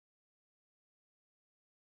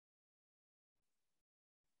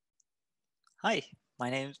Hi,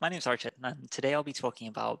 my name's Archit, and today I'll be talking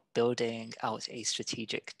about building out a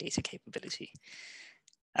strategic data capability.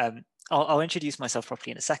 I'll introduce myself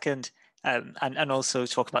properly in a second, and also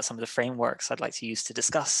talk about some of the frameworks I'd like to use to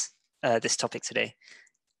discuss this topic today.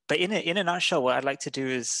 But in a nutshell, what I'd like to do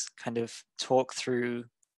is kind of talk through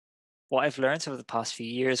what I've learned over the past few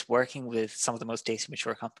years working with some of the most data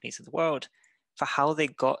mature companies in the world for how they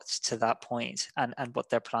got to that point and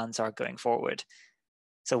what their plans are going forward.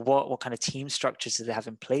 So what kind of team structures do they have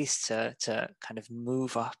in place to kind of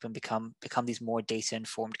move up and become these more data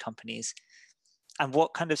informed companies? And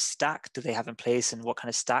what kind of stack do they have in place, and what kind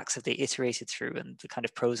of stacks have they iterated through, and the kind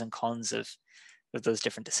of pros and cons of those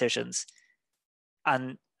different decisions?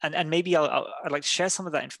 And maybe I'd like to share some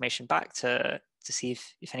of that information back to see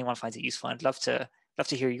if anyone finds it useful. I'd love to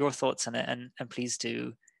hear your thoughts on it, and please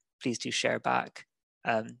do share back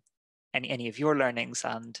any of your learnings,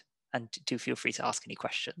 and do feel free to ask any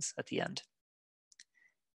questions at the end.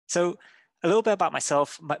 So a little bit about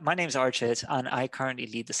myself. My name is Archit, and I currently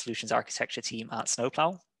lead the solutions architecture team at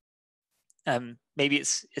Snowplow. Maybe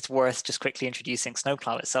it's worth just quickly introducing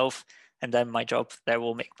Snowplow itself, and then my job there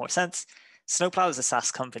will make more sense. Snowplow is a SaaS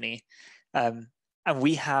company, and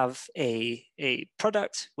we have a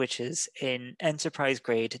product which is an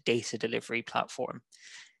enterprise-grade data delivery platform.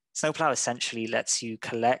 Snowplow essentially lets you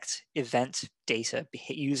collect event data,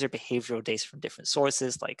 user behavioral data from different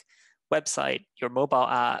sources like website, your mobile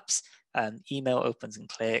apps, email opens and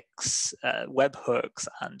clicks, webhooks,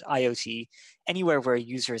 and IoT, anywhere where a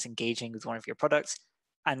user is engaging with one of your products,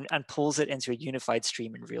 and pulls it into a unified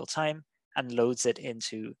stream in real time and loads it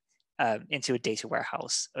into a data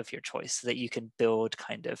warehouse of your choice so that you can build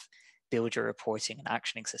your reporting and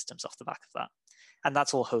actioning systems off the back of that. And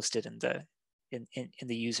that's all hosted in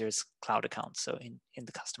the user's cloud account, so in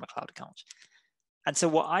the customer cloud account. And so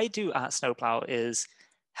what I do at Snowplow is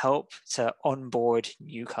help to onboard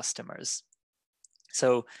new customers.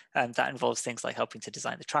 So that involves things like helping to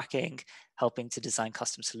design the tracking, helping to design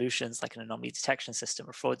custom solutions like an anomaly detection system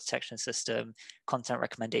or fraud detection system, content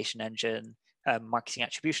recommendation engine, marketing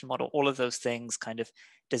attribution model, all of those things, kind of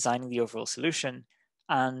designing the overall solution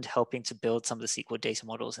and helping to build some of the SQL data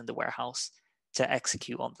models in the warehouse to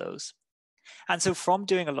execute on those. And so from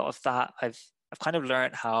doing a lot of that, I've kind of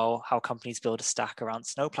learned how companies build a stack around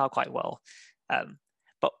Snowplow quite well.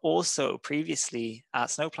 But also previously at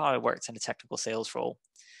Snowplow, I worked in a technical sales role.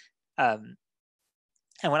 And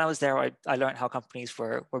when I was there, I learned how companies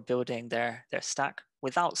were building their stack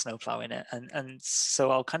without Snowplow in it. And so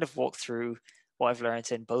I'll kind of walk through what I've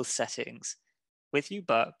learned in both settings with you,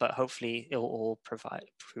 but hopefully it will all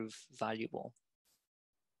prove valuable.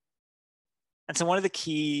 And so one of the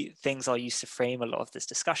key things I'll use to frame a lot of this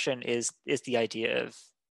discussion is the idea of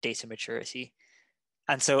data maturity.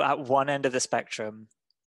 And so at one end of the spectrum,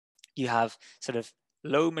 you have sort of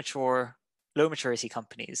low maturity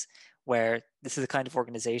companies where this is the kind of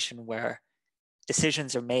organization where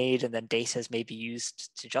decisions are made and then data is maybe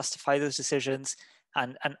used to justify those decisions.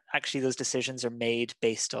 And actually those decisions are made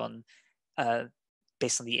based on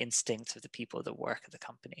the instincts of the people that work at the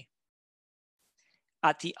company.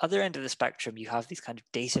 At the other end of the spectrum, you have these kind of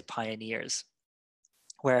data pioneers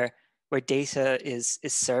where data is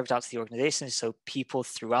served out to the organization, so people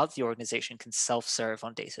throughout the organization can self-serve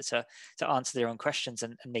on data to answer their own questions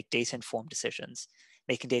and make data-informed decisions.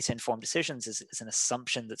 Making data-informed decisions is an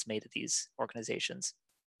assumption that's made at these organizations.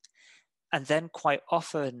 And then quite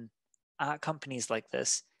often at companies like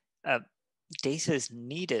this, data is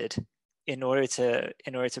needed in order to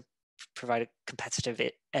provide a competitive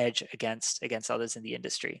edge against others in the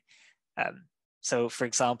industry. So for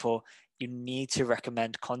example, you need to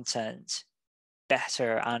recommend content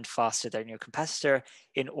better and faster than your competitor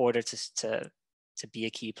in order to be a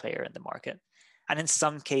key player in the market. And in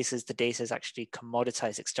some cases, the data is actually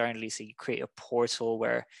commoditized externally. So you create a portal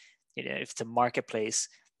where, if it's a marketplace,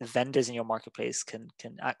 the vendors in your marketplace can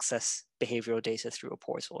access behavioral data through a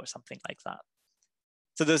portal or something like that.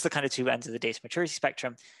 So those are the kind of two ends of the data maturity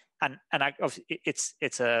spectrum. And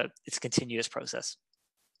it's a continuous process.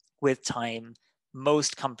 With time,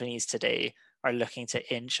 most companies today are looking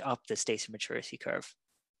to inch up this data maturity curve.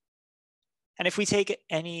 And if we take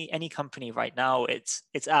any company right now, it's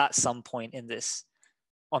at some point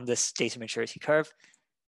on this data maturity curve,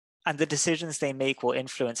 and the decisions they make will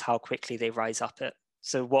influence how quickly they rise up it.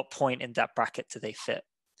 So what point in that bracket do they fit?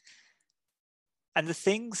 And the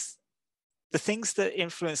things that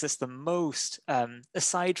influence this the most,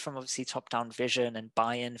 aside from obviously top-down vision and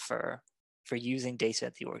buy-in for using data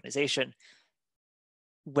at the organization,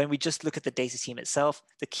 when we just look at the data team itself,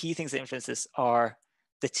 the key things that influence this are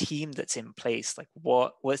the team that's in place. Like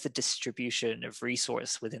what is the distribution of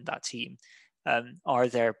resource within that team? Are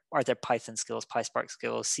there Python skills, PySpark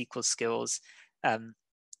skills, SQL skills,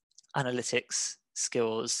 analytics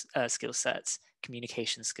skills, skill sets,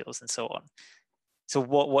 communication skills, and so on? So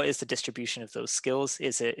what is the distribution of those skills?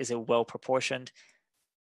 Is it well proportioned?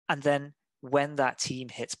 And then when that team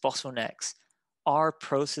hits bottlenecks, are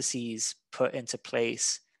processes put into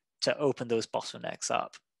place to open those bottlenecks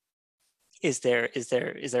up? Is there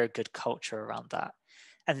a good culture around that?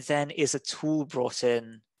 And then is a tool brought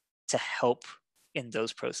in to help in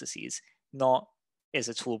those processes? Not is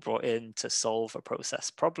a tool brought in to solve a process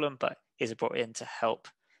problem, but is it brought in to help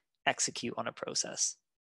execute on a process?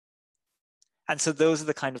 And so those are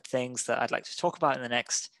the kind of things that I'd like to talk about in the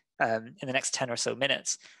next 10 or so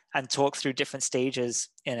minutes, and talk through different stages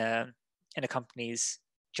in a company's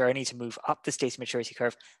journey to move up this data maturity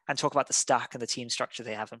curve, and talk about the stack and the team structure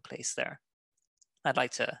they have in place there. I'd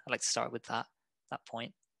like to start with that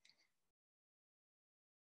point.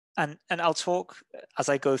 And I'll talk as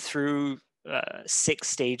I go through 6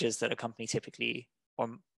 stages that a company typically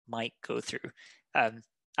or might go through.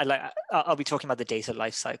 I'll be talking about the data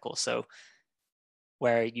lifecycle, so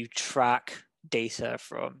where you track data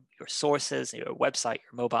from your sources, your website,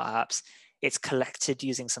 your mobile apps. It's collected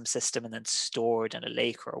using some system and then stored in a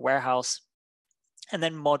lake or a warehouse, and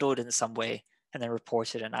then modeled in some way, and then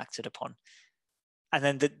reported and acted upon. And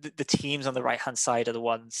then the teams on the right-hand side are the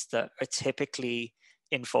ones that are typically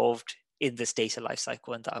involved in this data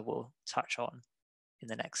lifecycle, and that I will touch on in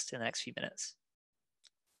the next few minutes.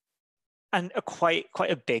 And quite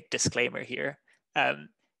a big disclaimer here. I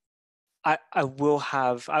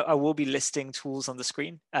will be listing tools on the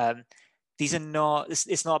screen. These are not.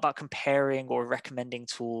 It's not about comparing or recommending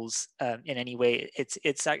tools in any way.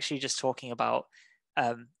 It's actually just talking about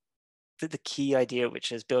the key idea,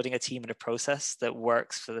 which is building a team and a process that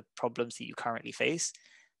works for the problems that you currently face,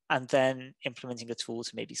 and then implementing a tool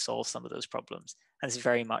to maybe solve some of those problems. And this is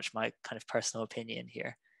very much my kind of personal opinion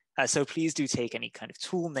here. So please do take any kind of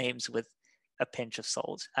tool names with a pinch of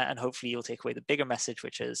salt, and hopefully you'll take away the bigger message,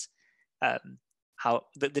 which is how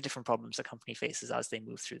the different problems a company faces as they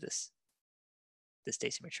move through this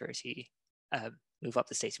data maturity, move up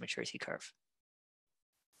this data maturity curve.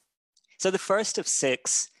 So the first of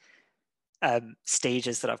 6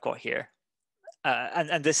 stages that I've got here,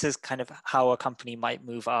 and this is kind of how a company might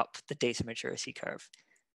move up the data maturity curve.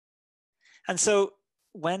 And so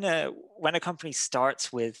when a company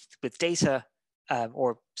starts with data,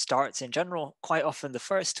 or starts in general, quite often the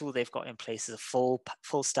first tool they've got in place is a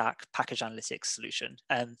full stack package analytics solution.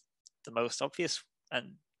 The most obvious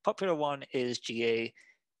and popular one is GA,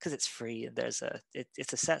 because it's free and it's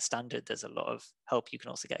a set standard. There's a lot of help you can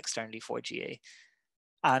also get externally for GA.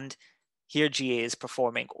 And here GA is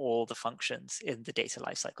performing all the functions in the data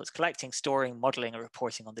lifecycle. It's collecting, storing, modeling, and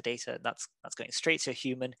reporting on the data. And that's going straight to a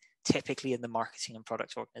human, typically in the marketing and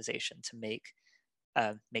product organization, to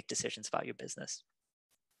make decisions about your business.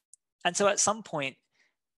 And so at some point,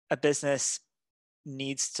 a business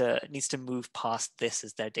needs to move past this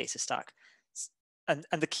as their data stack. And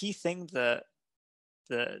the key thing that's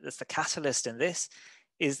the catalyst in this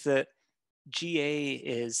is that GA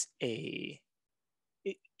is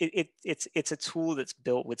it's a tool that's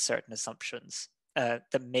built with certain assumptions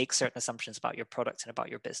that make certain assumptions about your product and about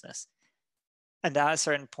your business. And at a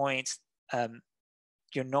certain point,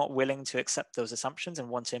 you're not willing to accept those assumptions and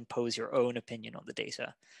want to impose your own opinion on the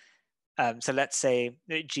data. So let's say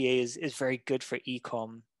GA is very good for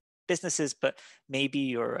e-com businesses, but maybe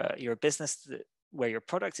you're a business where your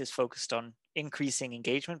product is focused on increasing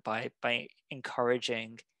engagement by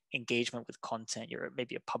encouraging engagement with content. You're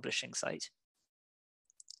maybe a publishing site.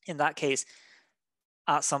 In that case,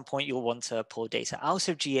 at some point you'll want to pull data out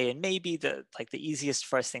of GA, and maybe the easiest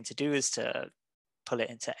first thing to do is to pull it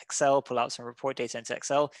into Excel, pull out some report data into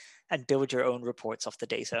Excel, and build your own reports off the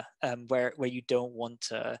data, where you don't want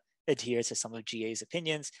to adhere to some of GA's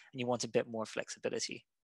opinions and you want a bit more flexibility.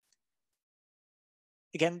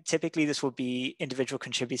 Again, typically this will be individual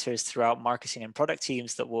contributors throughout marketing and product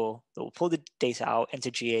teams that will pull the data out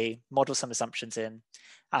into GA, model some assumptions in,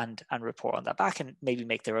 and report on that back, and maybe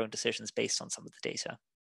make their own decisions based on some of the data.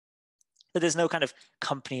 But there's no kind of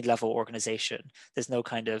company level organization. There's no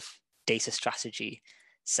kind of data strategy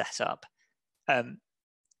set up.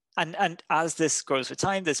 And as this grows with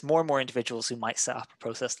time, there's more and more individuals who might set up a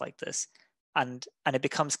process like this. And it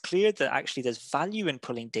becomes clear that actually there's value in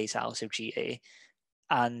pulling data out of GA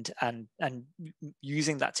and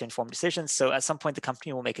using that to inform decisions. So at some point, the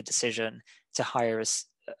company will make a decision to hire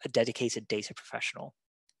a dedicated data professional.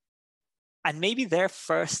 And maybe their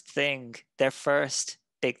first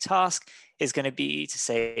big task is going to be to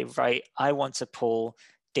say, right, I want to pull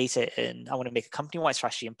data in, I want to make a company-wide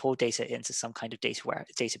strategy and pull data into some kind of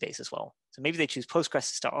database as well. So maybe they choose Postgres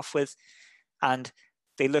to start off with, and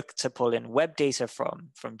they look to pull in web data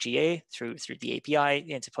from GA through the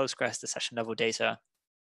API into Postgres, the session level data.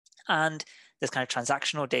 And there's kind of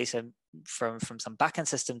transactional data from some backend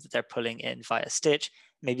system that they're pulling in via Stitch,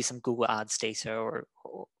 maybe some Google Ads data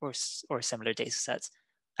or similar data sets,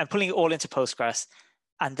 and pulling it all into Postgres.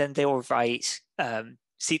 And then they will write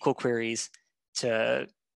SQL queries to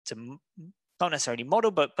not necessarily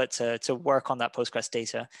model, but to work on that Postgres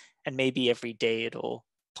data. And maybe every day it'll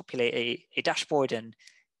populate a dashboard. And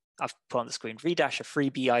I've put on the screen Redash, a free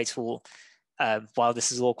BI tool, while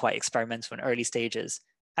this is all quite experimental in early stages.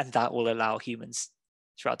 And that will allow humans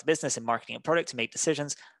throughout the business and marketing and product to make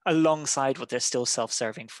decisions alongside what they're still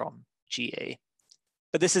self-serving from GA.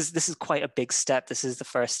 But this is quite a big step. This is the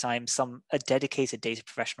first time a dedicated data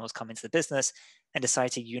professional has come into the business and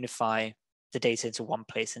decided to unify the data into one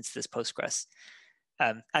place, into this Postgres.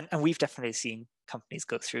 And we've definitely seen companies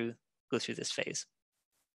go through this phase.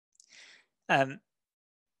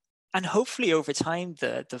 And hopefully over time,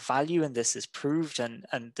 the value in this is proved, and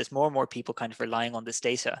there's more and more people kind of relying on this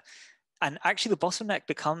data. And actually the bottleneck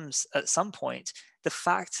becomes at some point the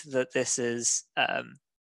fact that this is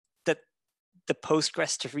that the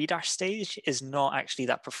Postgres to Redash stage is not actually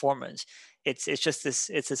that performant. It's just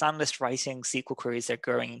this analyst writing SQL queries. They're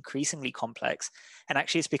growing increasingly complex, and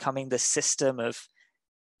actually it's becoming this system of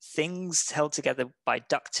things held together by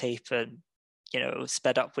duct tape and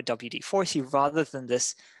sped up with WD-40 rather than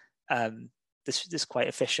this this quite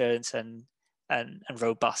efficient and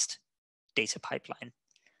robust data pipeline.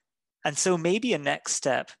 And so maybe a next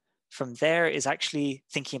step from there is actually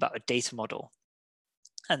thinking about a data model.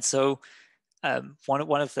 And so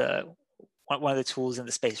one of the tools in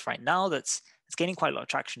the space right now that's gaining quite a lot of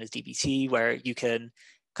traction is dbt, where you can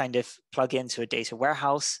kind of plug into a data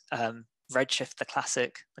warehouse. Redshift, the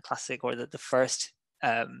classic, or the first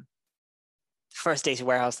data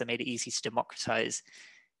warehouse that made it easy to democratize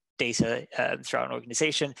data throughout an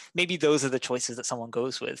organization. Maybe those are the choices that someone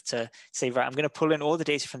goes with to say, right, I'm going to pull in all the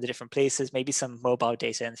data from the different places, maybe some mobile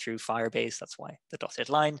data in through Firebase, that's why the dotted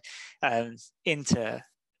line, into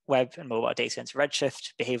web and mobile data into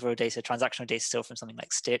Redshift, behavioral data, transactional data still from something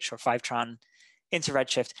like Stitch or Fivetran into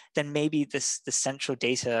Redshift. Then maybe the central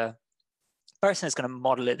data person is going to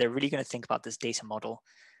model it. They're really going to think about this data model,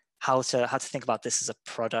 how to think about this as a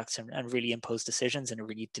product and really impose decisions in a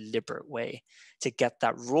really deliberate way to get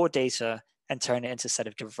that raw data and turn it into a set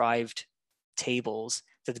of derived tables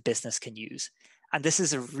that the business can use. And this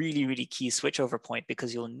is a really, really key switchover point,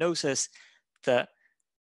 because you'll notice that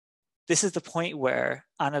this is the point where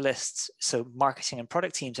analysts, so marketing and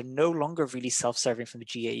product teams, are no longer really self-serving from the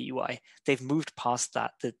GA UI. They've moved past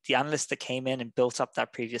that. The analysts that came in and built up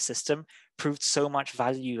that previous system proved so much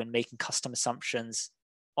value in making custom assumptions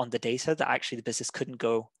on the data that actually the business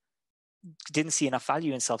didn't see enough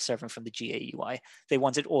value in self-serving from the GA UI. They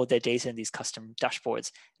wanted all their data in these custom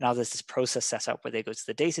dashboards. Now there's this process set up where they go to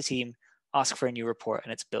the data team, ask for a new report,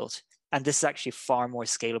 and it's built. And this is actually a far more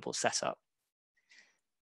scalable setup.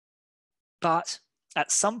 But at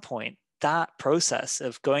some point, that process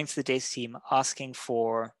of going to the data team, asking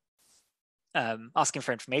for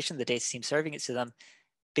information, the data team serving it to them,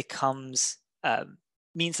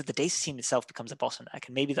 means that the data team itself becomes a bottleneck,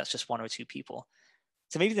 and maybe that's just one or two people.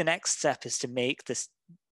 So maybe the next step is to make this,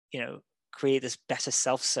 create this better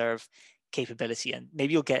self-serve capability, and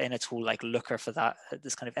maybe you'll get in a tool like Looker for that,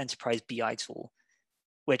 this kind of enterprise BI tool,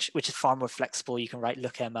 which is far more flexible. You can write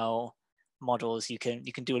LookML models. You can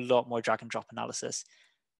do a lot more drag and drop analysis,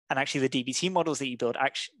 and actually the DBT models that you build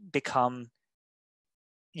actually become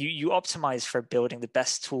you optimize for building the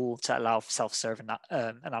best tool to allow self-serve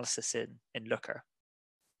analysis in Looker,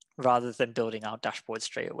 rather than building out dashboards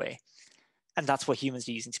straight away. And that's what humans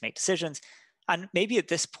are using to make decisions. And maybe at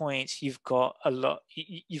this point, you've got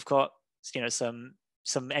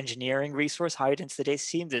some engineering resource hired into the data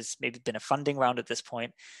team. There's maybe been a funding round at this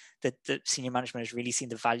point that the senior management has really seen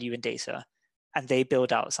the value in data. And they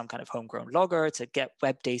build out some kind of homegrown logger to get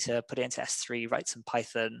web data, put it into S3, write some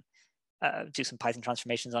Python, do some Python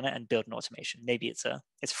transformations on it, and build an automation. Maybe it's a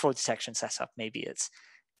fraud detection setup. Maybe it's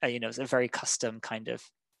it's a very custom kind of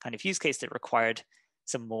use case that required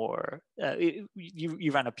some more.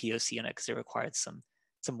 You ran a POC on it because it required some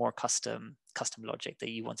more custom logic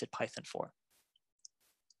that you wanted Python for.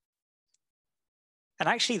 And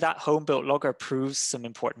actually, that home-built logger proves some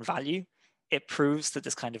important value. It proves that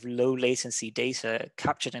this kind of low latency data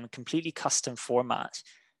captured in a completely custom format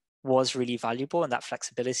was really valuable, and that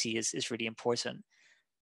flexibility is really important.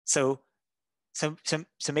 So So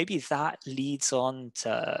maybe that leads on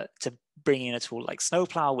to bringing in a tool like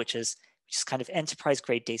Snowplow, which is kind of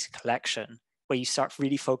enterprise-grade data collection, where you start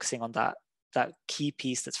really focusing on that key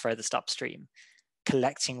piece that's furthest upstream,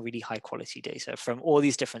 collecting really high-quality data from all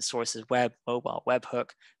these different sources, web, mobile,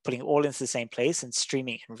 webhook, putting it all into the same place and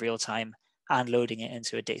streaming it in real time and loading it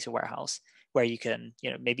into a data warehouse, where you can,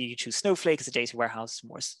 maybe you choose Snowflake as a data warehouse,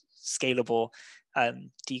 more scalable,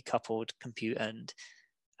 decoupled compute and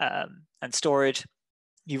storage.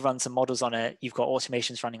 You run some models on it. You've got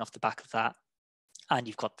automations running off the back of that, and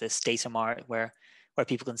you've got this data mart where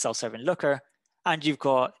people can self-serve in Looker, and you've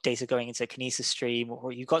got data going into a Kinesis stream,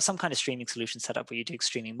 or you've got some kind of streaming solution set up where you do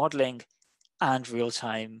streaming modeling and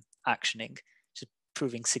real-time actioning, just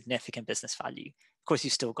proving significant business value. Of course,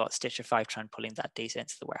 you've still got Stitcher Fivetran pulling that data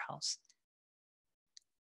into the warehouse.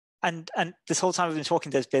 And this whole time I've been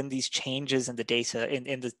talking, there's been these changes in the data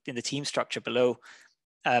in the team structure below.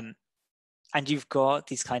 And you've got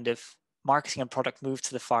these kind of marketing and product move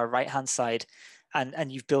to the far right-hand side,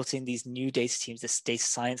 and you've built in these new data teams, this data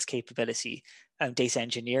science capability. Data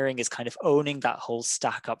engineering is kind of owning that whole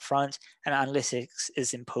stack up front, and analytics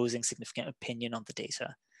is imposing significant opinion on the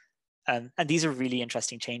data. And these are really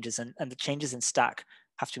interesting changes, and the changes in stack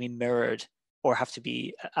have to be mirrored or have to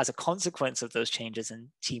be as a consequence of those changes in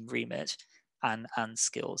team remit and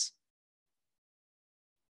skills.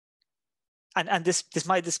 And this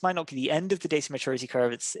might not be the end of the data maturity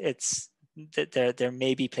curve. It's there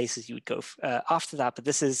may be places you would go after that, but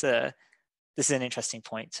this is an interesting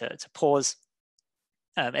point to pause,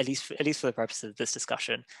 at least for the purpose of this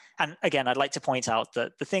discussion. And again, I'd like to point out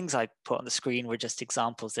that the things I put on the screen were just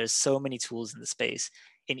examples. There's so many tools in the space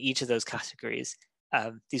in each of those categories.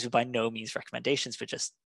 These were by no means recommendations, but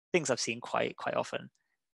just things I've seen quite often.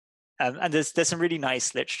 And there's some really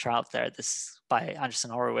nice literature out there. This by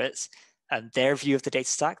Anderson Horowitz, their view of the data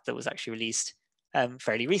stack that was actually released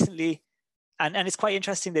fairly recently, and it's quite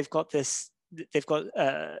interesting. They've got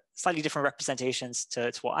slightly different representations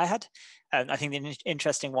to what I had. I think the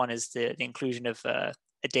interesting one is the inclusion of a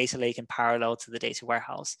data lake in parallel to the data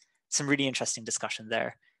warehouse. Some really interesting discussion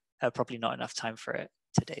there. Probably not enough time for it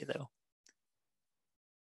today, though.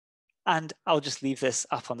 And I'll just leave this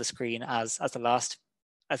up on the screen as the last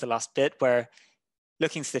bit, where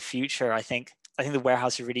looking to the future, I think the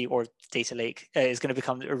warehouse or data lake is going to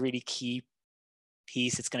become a really key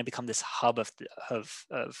piece. It's going to become this hub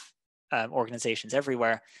of organizations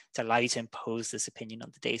everywhere to allow you to impose this opinion on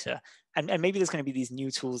the data. And maybe there's going to be these new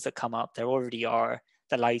tools that come up. There already are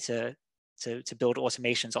that allow you to build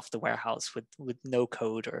automations off the warehouse with no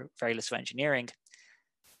code or very little engineering.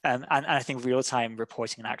 And I think real-time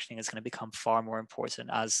reporting and actioning is going to become far more important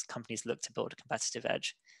as companies look to build a competitive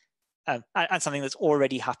edge. And something that's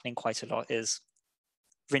already happening quite a lot is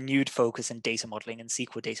renewed focus in data modeling and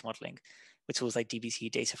SQL data modeling, with tools like DBT,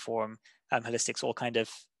 Dataform, Holistics, all kind of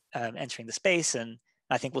entering the space. And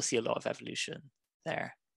I think we'll see a lot of evolution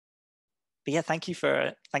there. But yeah, thank you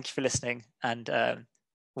for listening. And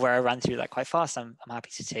where I ran through that quite fast, I'm happy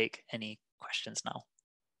to take any questions now.